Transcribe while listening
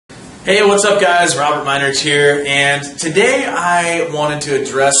Hey, what's up guys? Robert Meinertz here, and today I wanted to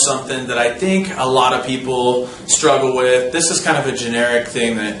address something that I think a lot of people struggle with. This is kind of a generic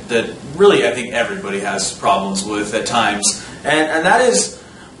thing that really I think everybody has problems with at times, and that is,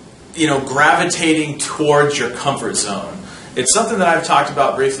 gravitating towards your comfort zone. It's something that I've talked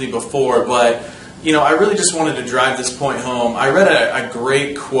about briefly before, but I really just wanted to drive this point home. I read a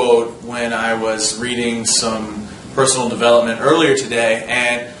great quote when I was reading some personal development earlier today,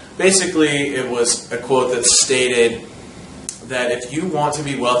 and basically, it was a quote that stated that if you want to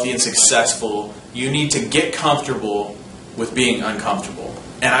be wealthy and successful, you need to get comfortable with being uncomfortable.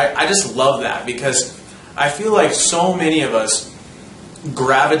 And I just love that because I feel like so many of us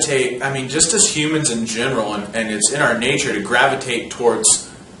gravitate, just as humans in general, and it's in our nature to gravitate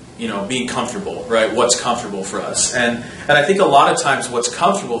towards, being comfortable, right? What's comfortable for us. And I think a lot of times what's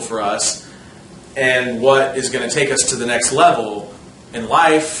comfortable for us and what is going to take us to the next level in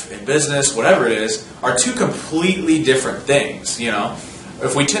life, in business, whatever it is, are two completely different things.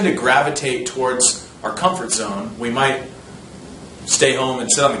 If we tend to gravitate towards our comfort zone, we might stay home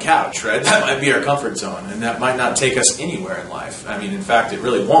and sit on the couch, right? That might be our comfort zone, and that might not take us anywhere in life. In fact, it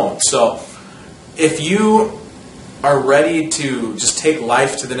really won't. So if you are ready to just take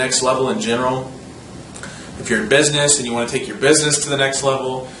life to the next level in general, if you're in business and you want to take your business to the next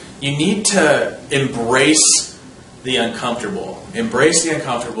level, you need to embrace the uncomfortable. Embrace the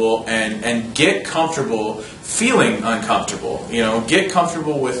uncomfortable and get comfortable feeling uncomfortable. Get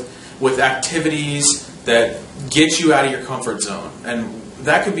comfortable with activities that get you out of your comfort zone. And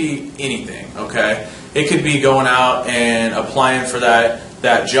that could be anything, okay? It could be going out and applying for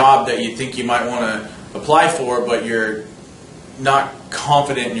that job that you think you might want to apply for, but you're not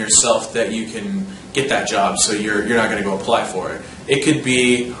confident in yourself that you can get that job, so you're not going to go apply for it. It could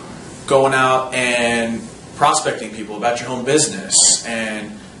be going out and prospecting people about your home business,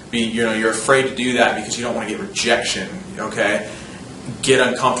 and you're afraid to do that because you don't want to get rejection. Okay, get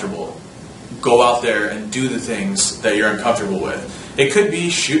uncomfortable. Go out there and do the things that you're uncomfortable with. It could be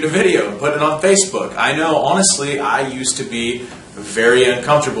shoot a video and put it on Facebook. I know, honestly, I used to be very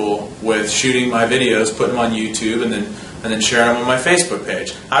uncomfortable with shooting my videos, putting them on YouTube, and then sharing them on my Facebook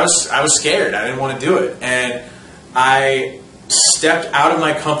page. I was scared. I didn't want to do it, and I stepped out of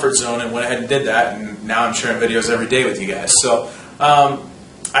my comfort zone and went ahead and did that, and now I'm sharing videos every day with you guys. So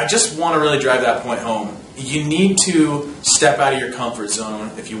I just want to really drive that point home. You need to step out of your comfort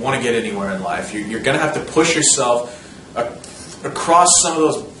zone if you want to get anywhere in life. You're going to have to push yourself across some of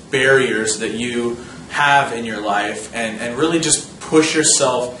those barriers that you have in your life and really just push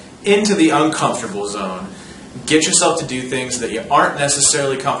yourself into the uncomfortable zone. Get yourself to do things that you aren't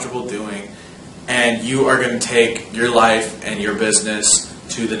necessarily comfortable doing, and you are going to take your life and your business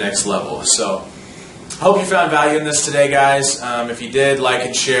to the next level. So I hope you found value in this today, guys. If you did, like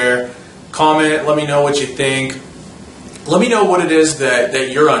and share. Comment. Let me know what you think. Let me know what it is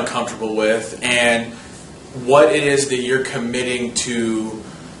that you're uncomfortable with and what it is that you're committing to,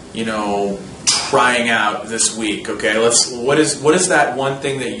 trying out this week. Okay, what is that one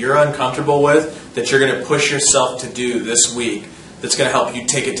thing that you're uncomfortable with that you're going to push yourself to do this week that's going to help you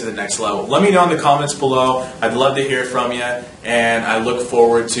take it to the next level? Let me know in the comments below. I'd love to hear from you, and I look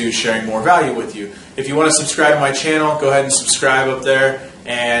forward to sharing more value with you. If you want to subscribe to my channel, go ahead and subscribe up there,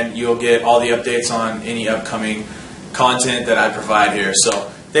 and you'll get all the updates on any upcoming content that I provide here. So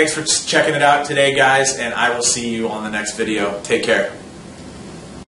thanks for checking it out today, guys, and I will see you on the next video. Take care.